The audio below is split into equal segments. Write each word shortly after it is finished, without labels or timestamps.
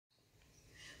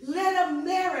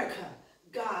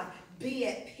be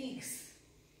at peace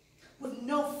with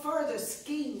no further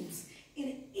schemes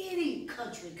in any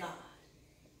country, God.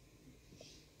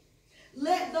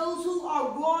 Let those who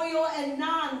are royal and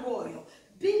non-royal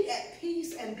be at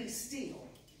peace and be still,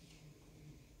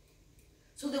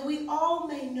 so that we all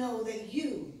may know that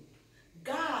you,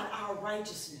 God, our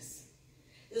righteousness,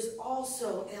 is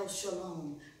also El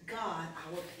Shalom, God,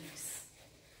 our peace.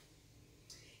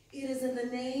 It is in the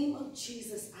name of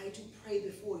Jesus I do pray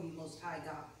before you, Most High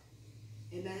God.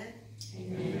 Amen?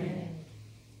 Amen.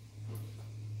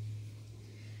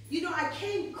 You know, I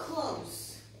came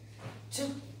close to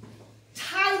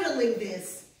titling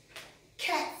this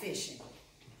catfishing.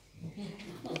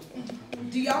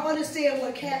 Do y'all understand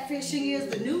what catfishing is?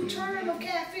 The new term of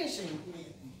catfishing.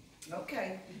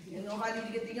 Okay. You know, I need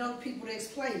to get the young people to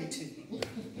explain it to you.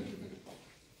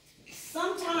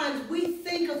 Sometimes we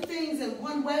think of things in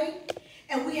one way,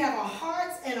 and we have our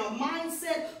hearts and our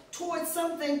mindset towards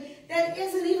something that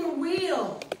isn't even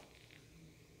real.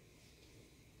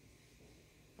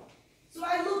 So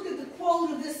I looked at the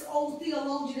quote of this old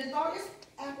theologian and thought it's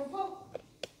apropos.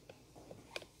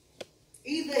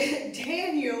 Either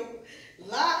Daniel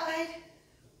lied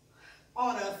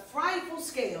on a frightful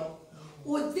scale,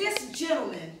 or this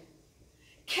gentleman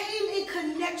came in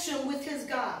connection with his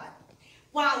God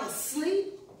while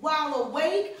asleep, while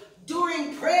awake,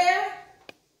 during prayer.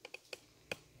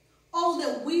 Oh,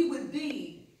 that we would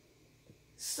be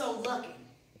so lucky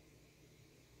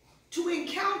to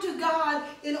encounter God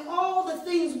in all the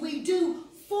things we do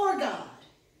for God.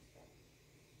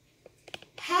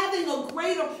 Having a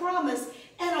greater promise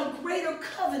and a greater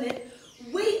covenant,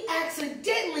 we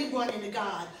accidentally run into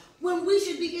God when we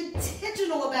should be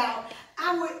intentional about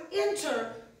our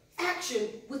interaction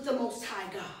with the Most High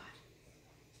God.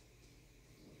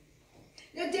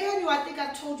 Now, Daniel, I think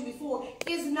I've told you before,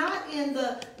 is not in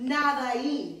the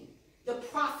Navaim, the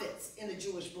prophets in the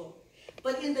Jewish book,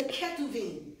 but in the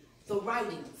Ketuvim, the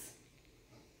writings.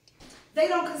 They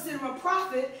don't consider him a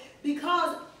prophet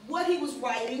because what he was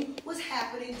writing was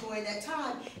happening during that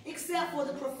time, except for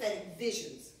the prophetic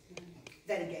visions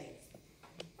that he gave.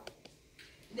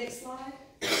 Next slide.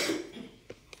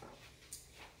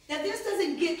 Now, this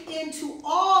doesn't get into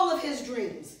all of his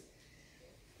dreams,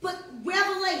 but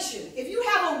revelation. If you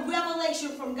have a revelation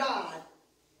from God,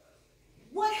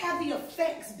 what have the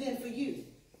effects been for you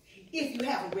if you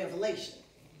have a revelation?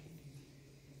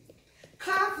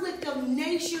 Conflict of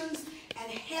nations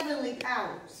and heavenly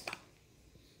powers.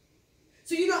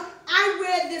 So, you know, I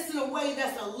read this in a way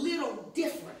that's a little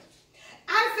different.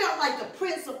 I felt like the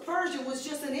Prince of Persia was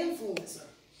just an influencer.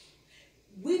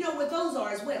 We know what those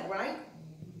are as well, right?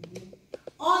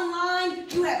 Online,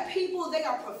 you have people, they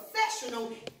are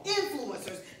professional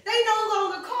influencers. They no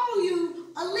longer call you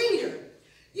a leader.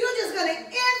 You're just going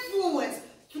to influence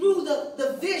through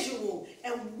the visual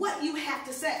and what you have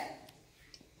to say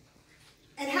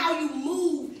and how you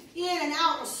move in and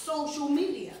out of social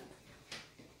media.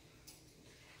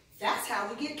 That's how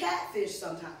we get catfish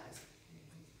sometimes.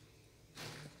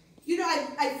 You know,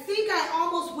 I think I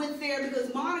almost went there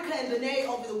because Monica and Benet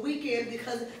over the weekend,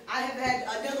 because I have had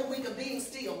another week of being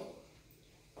still.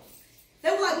 They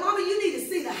were like, Mama, you need to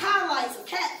see the highlights of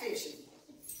catfishing.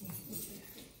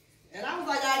 And I was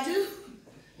like, I do.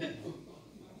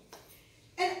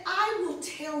 And I will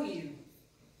tell you,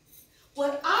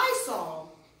 what I saw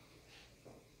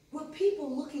were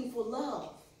people looking for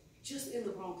love just in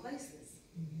the wrong places.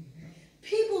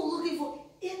 People looking for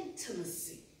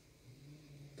intimacy,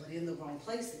 but in the wrong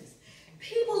places.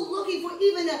 People looking for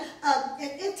even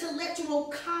an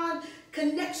intellectual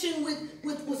connection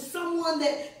with someone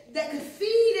that could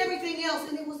feed everything else,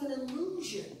 and it was an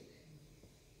illusion.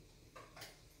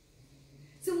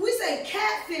 So when we say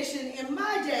catfishing in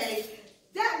my day,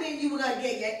 that meant you were going to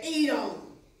get your eat on.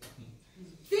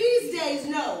 These days,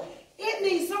 no. It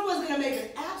means someone's going to make an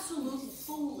absolute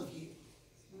fool of you.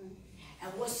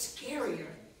 And what's scarier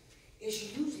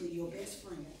is usually your best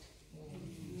friend.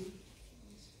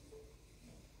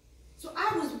 So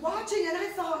I was watching and I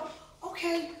thought,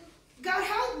 okay, God,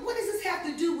 what does this have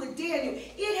to do with Daniel?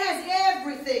 It has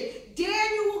everything.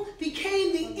 Daniel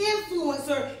became the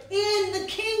influencer in the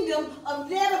kingdom of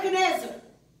Nebuchadnezzar.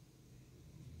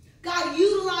 God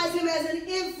utilized him as an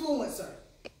influencer.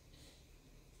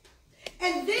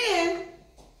 And then,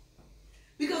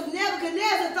 because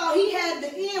Nebuchadnezzar thought he had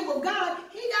the end with God,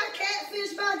 he got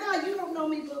catfished by God. You don't know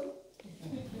me, boo.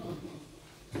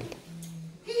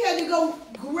 He had to go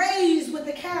graze with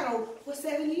the cattle for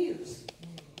 7 years.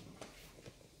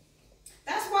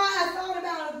 That's why I thought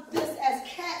about this as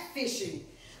catfishing.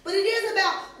 But it is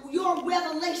about your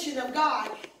revelation of God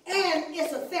and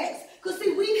its effects. Because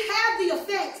see, we have the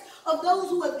effects of those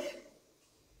who have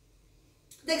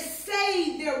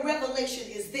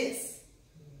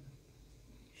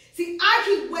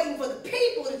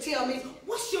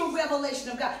revelation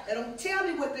of God. Now, don't tell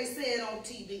me what they said on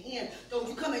TVN. Don't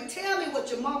you come and tell me what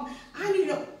your mom, I need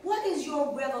to know, what is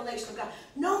your revelation of God?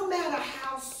 No matter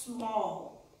how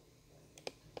small.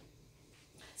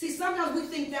 See, sometimes we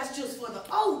think that's just for the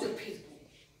older people.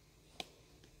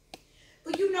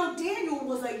 But you know, Daniel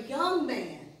was a young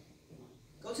man.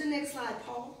 Go to the next slide,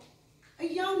 Paul. A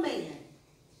young man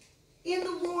in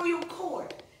the royal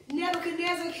court.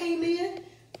 Nebuchadnezzar came in,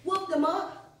 whooped them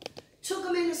up, took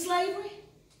them into slavery.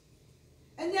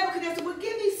 And Nebuchadnezzar would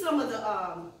give me some of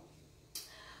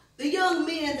the young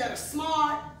men that are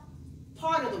smart,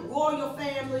 part of the royal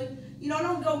family. You know,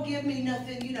 don't go give me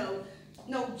nothing, you know,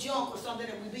 no junk or something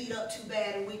that we beat up too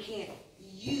bad and we can't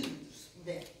use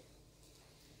them.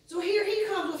 So here he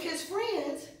comes with his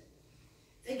friends.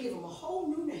 They give him a whole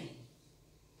new name.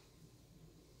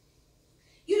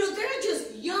 You know, they're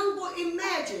just young boys.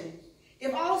 Imagine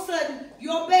if all of a sudden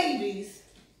your babies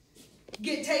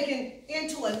get taken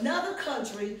into another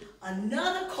country,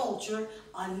 another culture,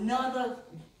 another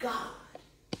God.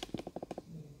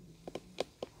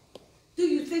 Do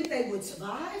you think they would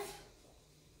survive?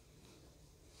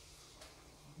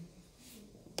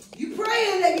 You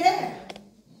praying that, yeah.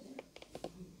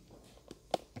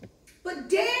 But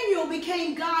Daniel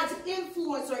became God's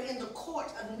influencer in the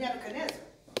court of Nebuchadnezzar.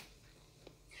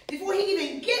 Before he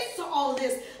even gets to all of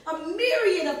this, a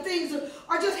myriad of things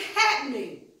are just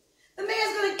happening. The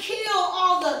man's going to kill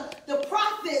all the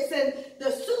prophets and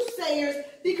the soothsayers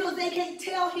because they can't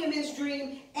tell him his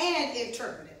dream and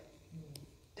interpret it.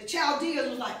 The Chaldeans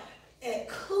was like,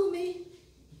 Kumi,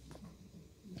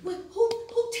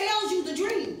 who tells you the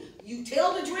dream? You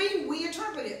tell the dream, we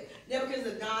interpret it.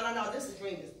 Nebuchadnezzar said, no, this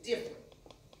dream is different.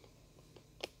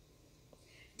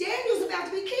 Daniel's about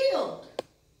to be killed.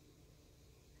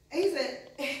 And he said,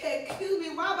 excuse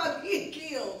me, why am I being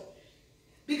killed?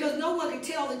 Because no one can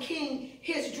tell the king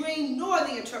his dream nor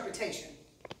the interpretation.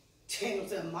 Daniel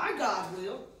said, my God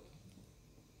will.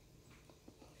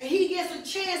 And he gets a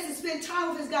chance to spend time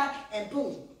with his God, and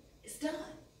boom, it's done.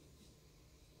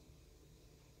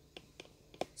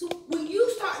 So when you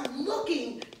start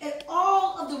looking at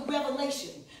all of the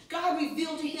revelation, God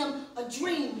revealed to him a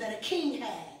dream that a king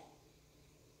had.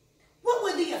 What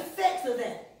were the effects of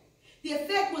that? The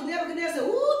effect was Nebuchadnezzar said,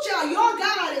 ooh, child, your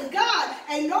God is God.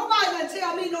 Ain't nobody going to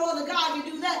tell me no other God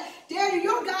can do that. Daniel,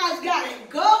 your God's got it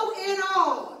going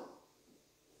on.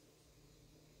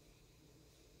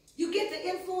 You get the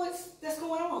influence that's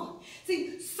going on.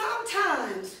 See,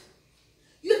 sometimes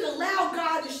you have to allow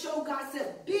God to show God's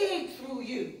self big through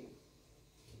you.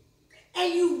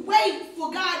 And you wait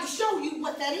for God to show you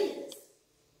what that is.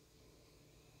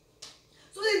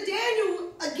 So then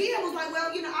Daniel again was like,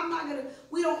 well, you know,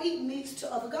 we don't eat meats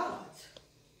to other gods.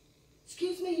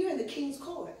 Excuse me, you're in the king's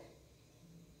court.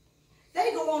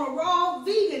 They go on a raw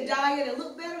vegan diet and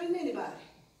look better than anybody.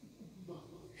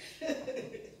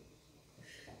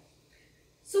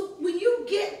 So when you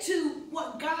get to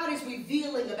what God is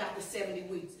revealing about the 70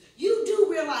 weeks, you do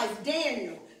realize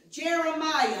Daniel,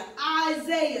 Jeremiah,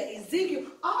 Isaiah, Ezekiel,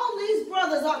 all these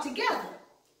brothers are together.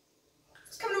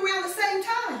 It's coming around the same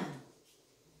time.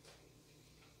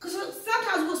 Because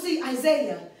sometimes we'll see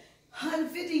Isaiah,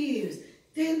 150 years,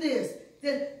 then this.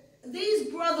 Then these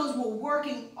brothers were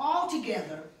working all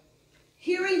together,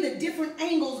 hearing the different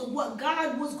angles of what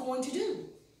God was going to do.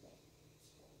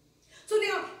 So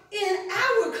now, in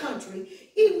our country,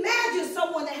 imagine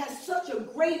someone that has such a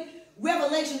great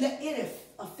revelation that it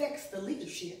affects the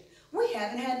leadership. We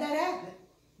haven't had that happen.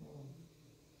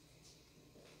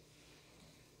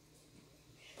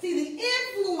 See, the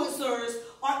influencers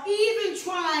are even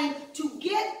trying to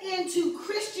get into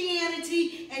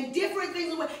Christianity and different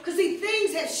things away. Because, see,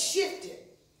 things have shifted.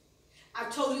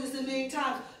 I've told you this a million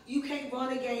times. You can't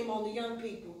run a game on the young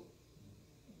people.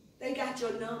 They got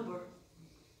your number.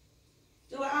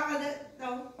 You're like,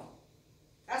 no.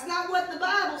 That's not what the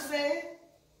Bible said.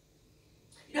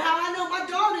 You know how I know? My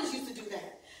daughters used to do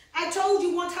that. I told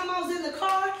you one time I was in the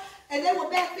car, and they were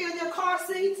back there in their car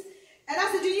seats. And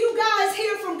I said, do you guys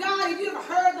hear from God? Have you ever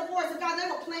heard the voice of God? They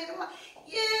were playing. They were like,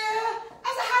 yeah. I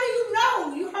said, how do you know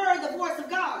you heard the voice of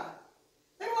God?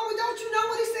 They were like, well, don't you know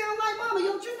what he sounds like, Mama?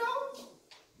 Don't you know?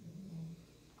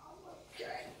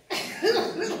 Okay.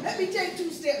 Let me take 2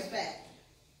 steps back.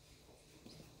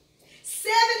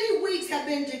 70 weeks have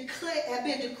been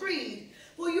decreed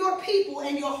for your people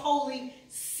and your holy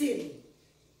city.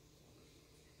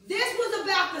 This was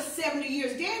about the 70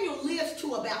 years. Daniel lives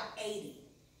to about 80.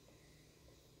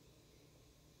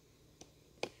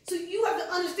 So you have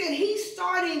to understand, he's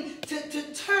starting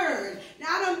to turn. Now,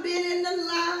 I done been in the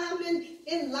line, I've been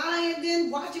in Lyon,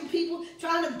 watching people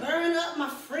trying to burn up my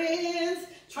friends,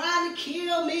 trying to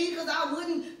kill me because I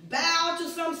wouldn't bow to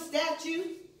some statue.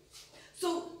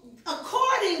 So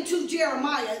according to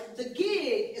Jeremiah, the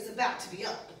gig is about to be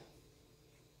up.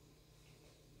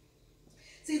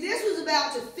 See, this was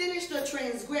about to finish the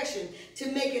transgression,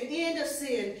 to make an end of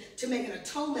sin, to make an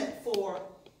atonement for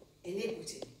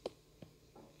iniquity.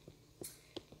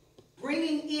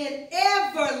 Bringing in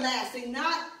everlasting,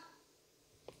 not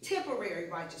temporary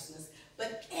righteousness,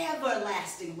 but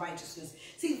everlasting righteousness.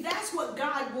 See, that's what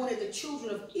God wanted the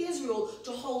children of Israel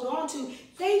to hold on to.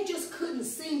 They just couldn't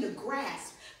seem to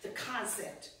grasp the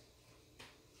concept.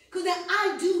 Because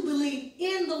I do believe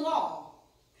in the law,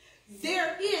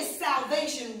 there is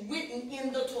salvation written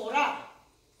in the Torah.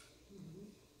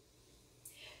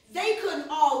 They couldn't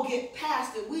all get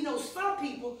past it. We know some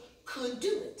people could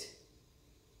do it.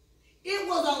 It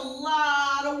was a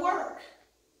lot of work.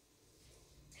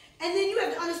 And then you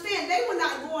have to understand, they were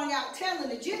not going out telling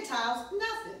the Gentiles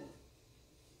nothing.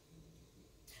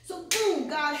 So boom,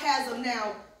 God has them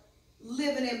now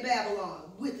living in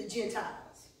Babylon with the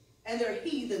Gentiles and their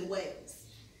heathen ways.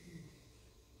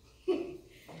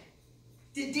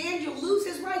 Did Daniel lose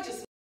his righteousness?